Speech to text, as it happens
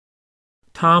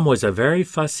Tom was a very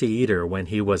fussy eater when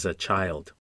he was a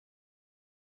child.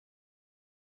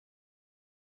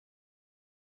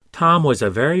 Tom was a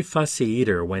very fussy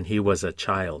eater when he was a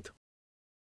child.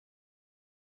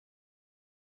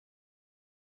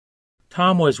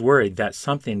 Tom was worried that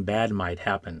something bad might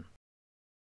happen.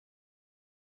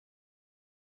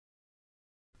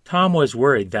 Tom was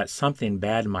worried that something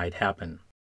bad might happen.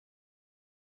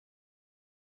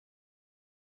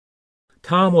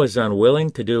 Tom was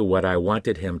unwilling to do what I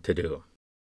wanted him to do.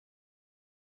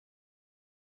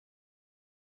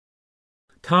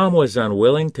 Tom was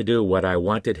unwilling to do what I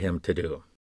wanted him to do.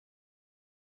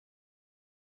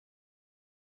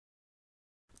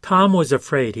 Tom was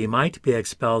afraid he might be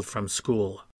expelled from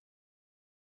school.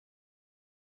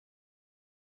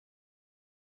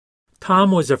 Tom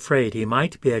was afraid he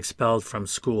might be expelled from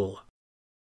school.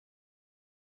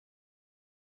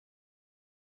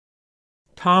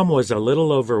 Tom was a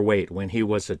little overweight when he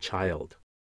was a child.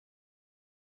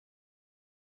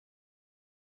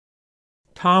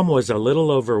 Tom was a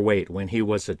little overweight when he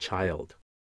was a child.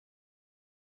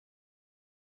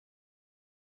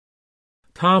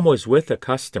 Tom was with a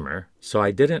customer, so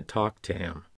I didn't talk to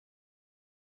him.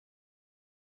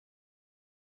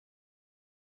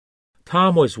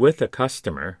 Tom was with a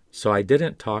customer, so I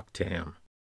didn't talk to him.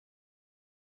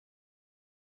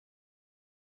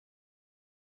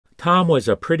 Tom was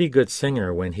a pretty good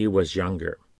singer when he was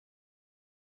younger.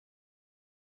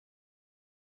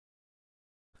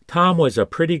 Tom was a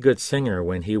pretty good singer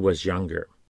when he was younger.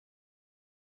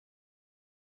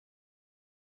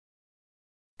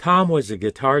 Tom was a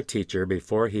guitar teacher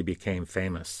before he became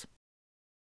famous.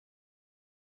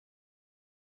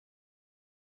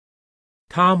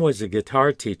 Tom was a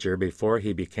guitar teacher before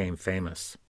he became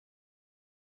famous.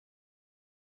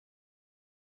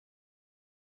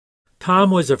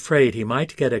 Tom was afraid he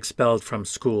might get expelled from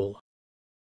school.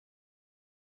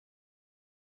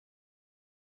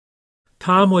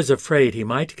 Tom was afraid he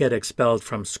might get expelled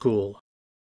from school.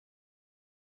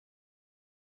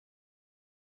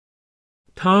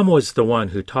 Tom was the one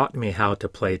who taught me how to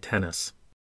play tennis.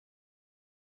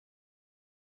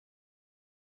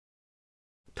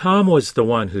 Tom was the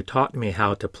one who taught me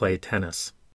how to play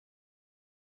tennis.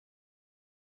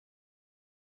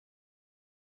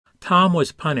 Tom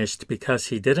was punished because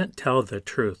he didn't tell the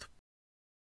truth.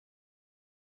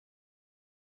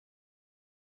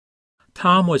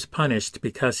 Tom was punished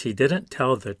because he didn't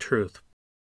tell the truth.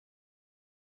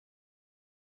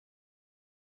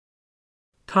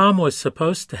 Tom was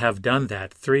supposed to have done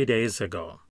that 3 days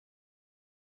ago.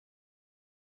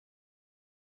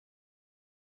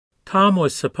 Tom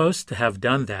was supposed to have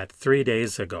done that 3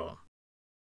 days ago.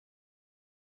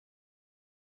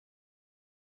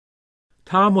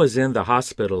 Tom was in the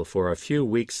hospital for a few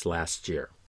weeks last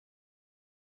year.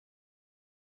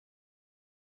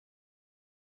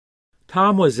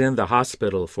 Tom was in the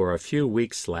hospital for a few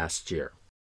weeks last year.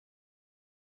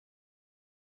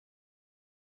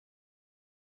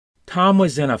 Tom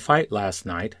was in a fight last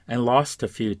night and lost a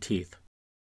few teeth.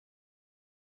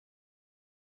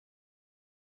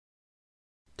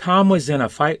 Tom was in a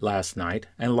fight last night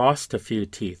and lost a few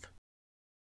teeth.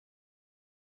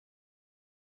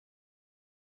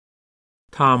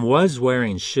 Tom was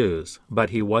wearing shoes, but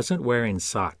he wasn't wearing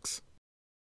socks.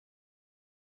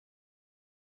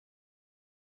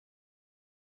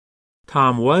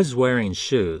 Tom was wearing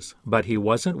shoes, but he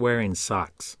wasn't wearing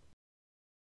socks.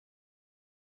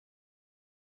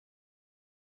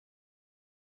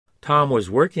 Tom was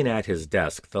working at his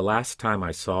desk the last time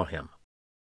I saw him.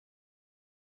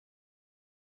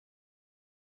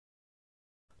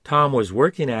 Tom was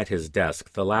working at his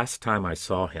desk the last time I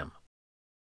saw him.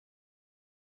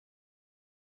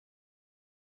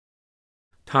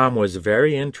 Tom was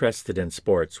very interested in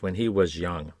sports when he was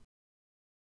young.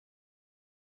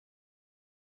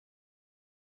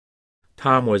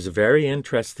 Tom was very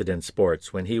interested in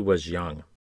sports when he was young.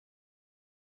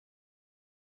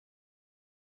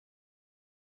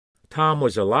 Tom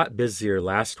was a lot busier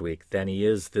last week than he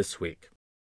is this week.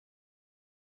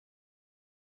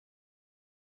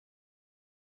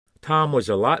 Tom was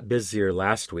a lot busier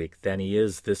last week than he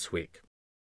is this week.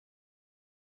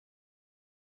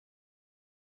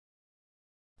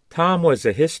 Tom was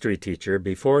a history teacher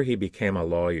before he became a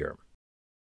lawyer.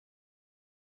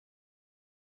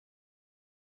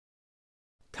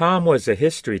 Tom was a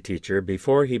history teacher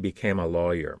before he became a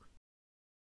lawyer.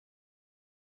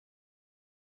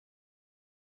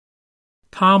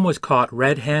 Tom was caught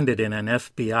red-handed in an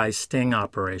FBI sting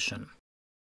operation.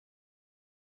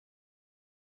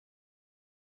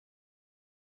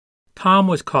 Tom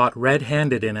was caught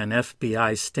red-handed in an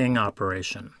FBI sting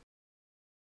operation.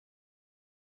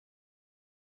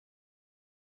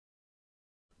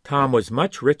 Tom was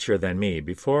much richer than me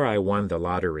before I won the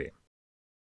lottery.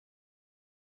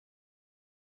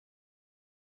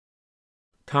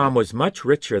 Tom was much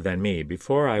richer than me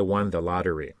before I won the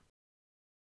lottery.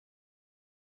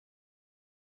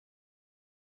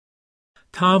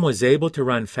 Tom was able to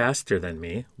run faster than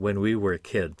me when we were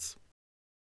kids.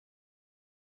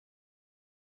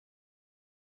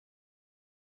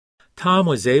 Tom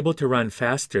was able to run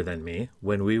faster than me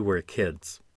when we were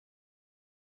kids.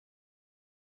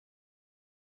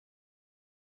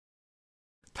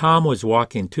 Tom was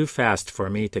walking too fast for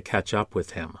me to catch up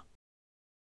with him.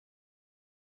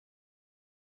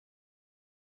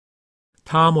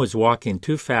 Tom was walking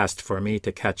too fast for me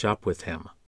to catch up with him.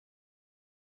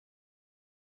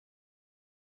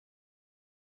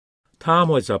 Tom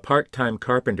was a part-time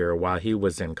carpenter while he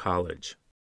was in college.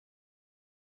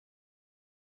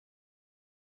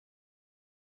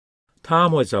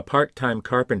 Tom was a part-time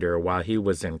carpenter while he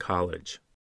was in college.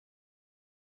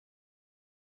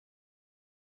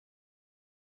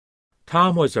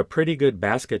 Tom was a pretty good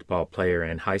basketball player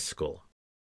in high school.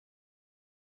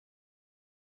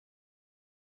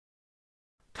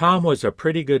 Tom was a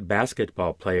pretty good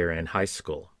basketball player in high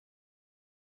school.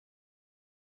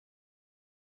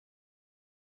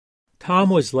 Tom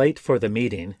was late for the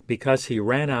meeting because he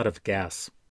ran out of gas.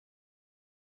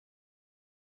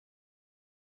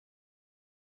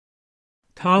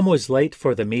 Tom was late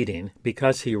for the meeting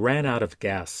because he ran out of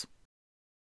gas.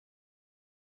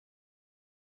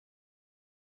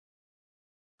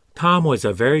 Tom was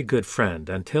a very good friend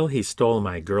until he stole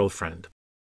my girlfriend.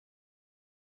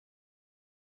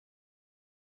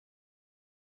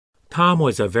 Tom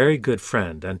was a very good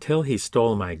friend until he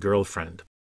stole my girlfriend.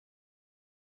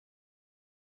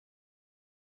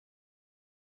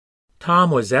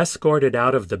 Tom was escorted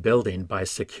out of the building by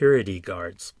security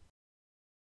guards.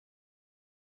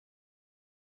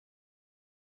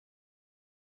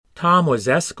 Tom was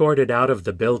escorted out of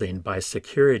the building by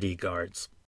security guards.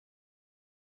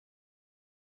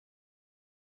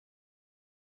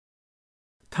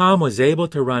 Tom was able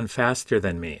to run faster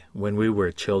than me when we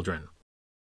were children.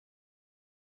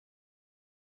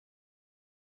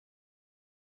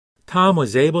 Tom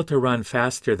was able to run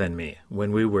faster than me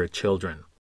when we were children.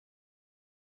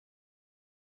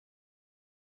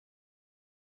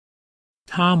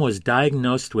 Tom was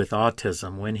diagnosed with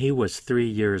autism when he was 3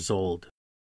 years old.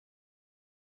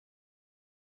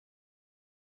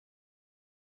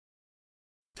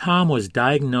 Tom was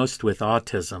diagnosed with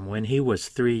autism when he was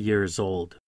 3 years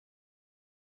old.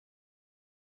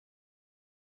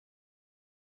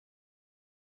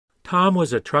 Tom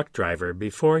was a truck driver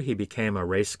before he became a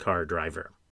race car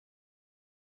driver.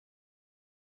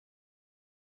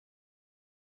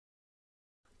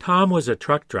 Tom was a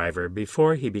truck driver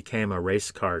before he became a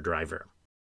race car driver.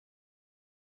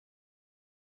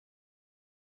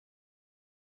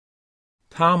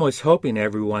 Tom was hoping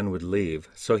everyone would leave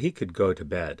so he could go to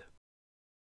bed.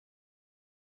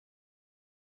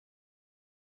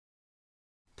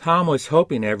 Tom was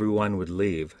hoping everyone would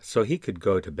leave so he could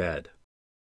go to bed.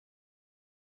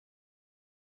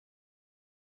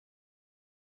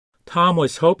 Tom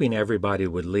was hoping everybody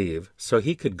would leave so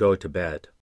he could go to bed.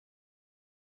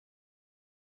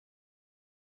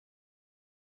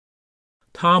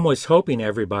 Tom was hoping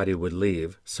everybody would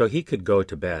leave so he could go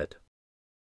to bed.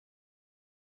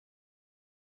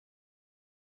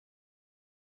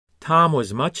 Tom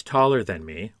was much taller than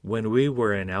me when we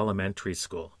were in elementary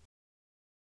school.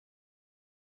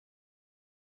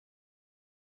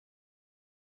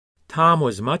 Tom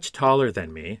was much taller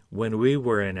than me when we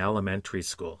were in elementary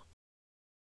school.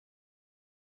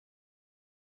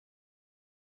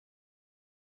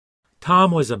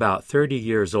 Tom was about 30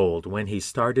 years old when he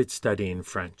started studying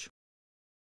French.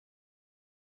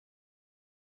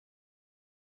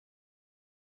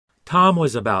 Tom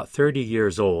was about 30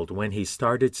 years old when he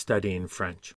started studying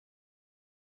French.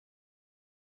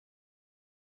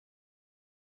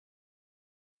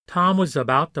 Tom was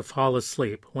about to fall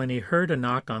asleep when he heard a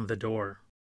knock on the door.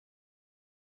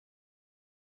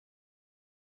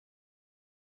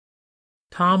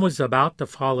 Tom was about to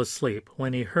fall asleep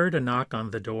when he heard a knock on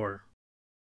the door.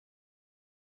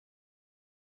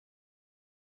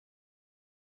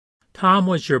 Tom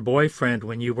was your boyfriend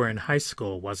when you were in high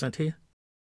school, wasn't he?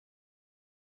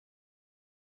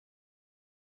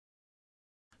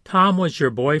 Tom was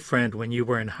your boyfriend when you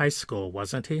were in high school,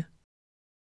 wasn't he?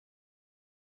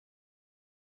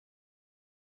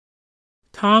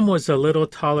 Tom was a little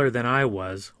taller than I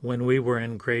was when we were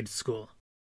in grade school.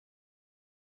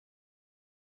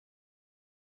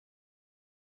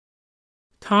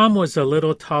 Tom was a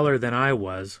little taller than I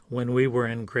was when we were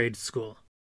in grade school.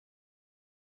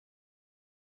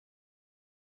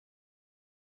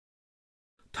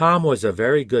 Tom was a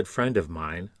very good friend of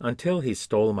mine until he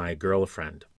stole my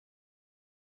girlfriend.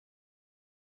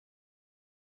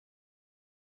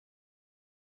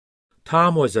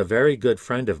 Tom was a very good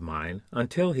friend of mine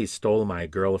until he stole my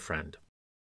girlfriend.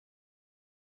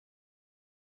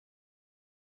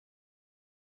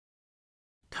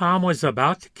 Tom was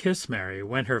about to kiss Mary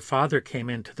when her father came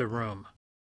into the room.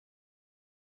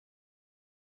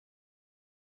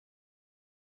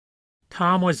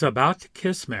 Tom was about to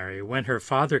kiss Mary when her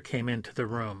father came into the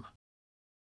room.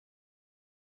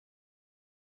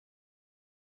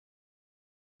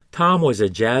 Tom was a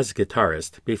jazz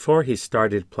guitarist before he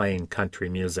started playing country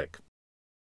music.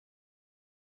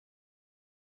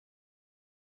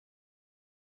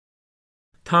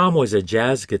 Tom was a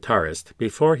jazz guitarist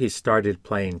before he started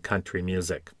playing country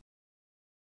music.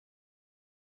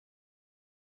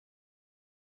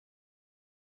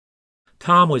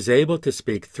 Tom was able to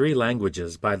speak 3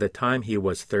 languages by the time he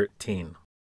was 13.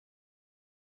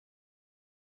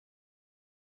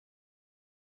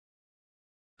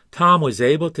 Tom was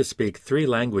able to speak 3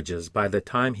 languages by the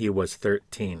time he was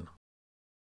 13.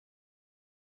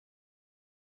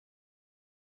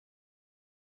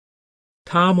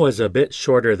 Tom was a bit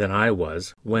shorter than I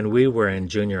was when we were in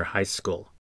junior high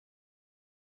school.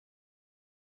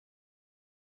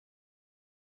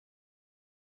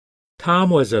 Tom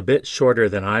was a bit shorter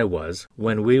than I was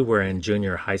when we were in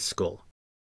junior high school.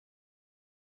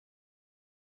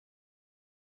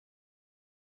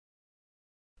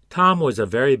 Tom was a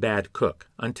very bad cook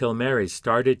until Mary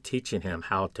started teaching him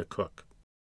how to cook.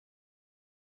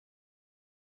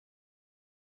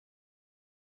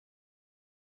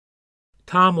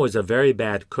 Tom was a very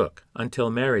bad cook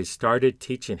until Mary started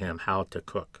teaching him how to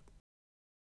cook.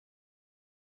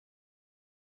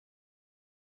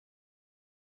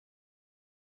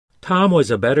 Tom was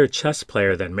a better chess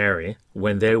player than Mary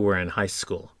when they were in high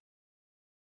school.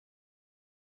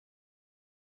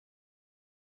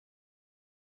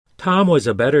 Tom was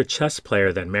a better chess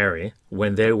player than Mary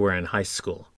when they were in high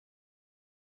school.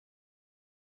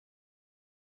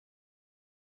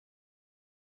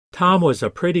 Tom was a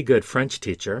pretty good French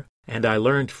teacher, and I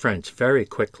learned French very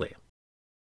quickly.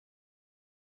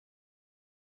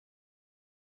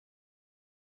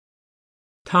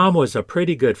 Tom was a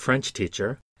pretty good French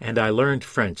teacher, and I learned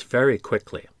French very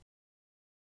quickly.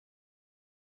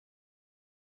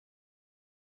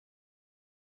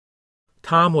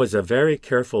 Tom was a very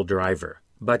careful driver,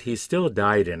 but he still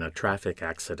died in a traffic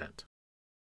accident.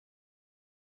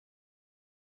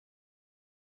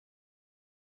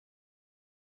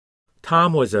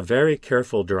 Tom was a very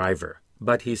careful driver,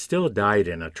 but he still died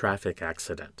in a traffic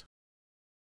accident.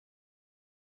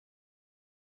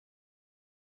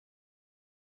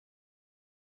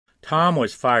 Tom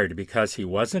was fired because he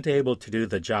wasn't able to do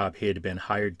the job he had been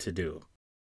hired to do.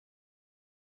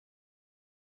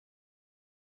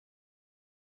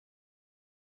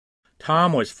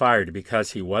 Tom was fired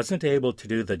because he wasn't able to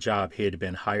do the job he had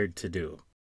been hired to do.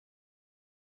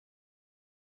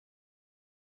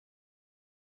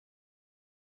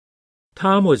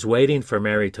 Tom was waiting for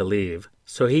Mary to leave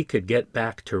so he could get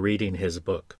back to reading his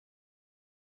book.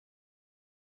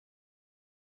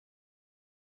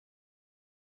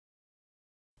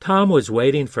 Tom was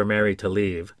waiting for Mary to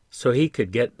leave so he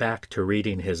could get back to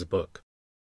reading his book.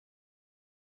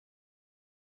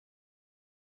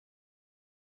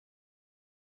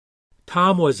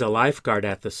 Tom was a lifeguard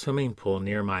at the swimming pool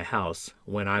near my house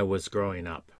when I was growing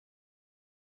up.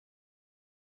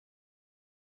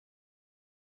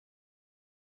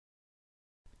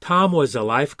 Tom was a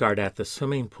lifeguard at the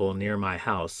swimming pool near my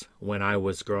house when I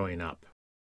was growing up.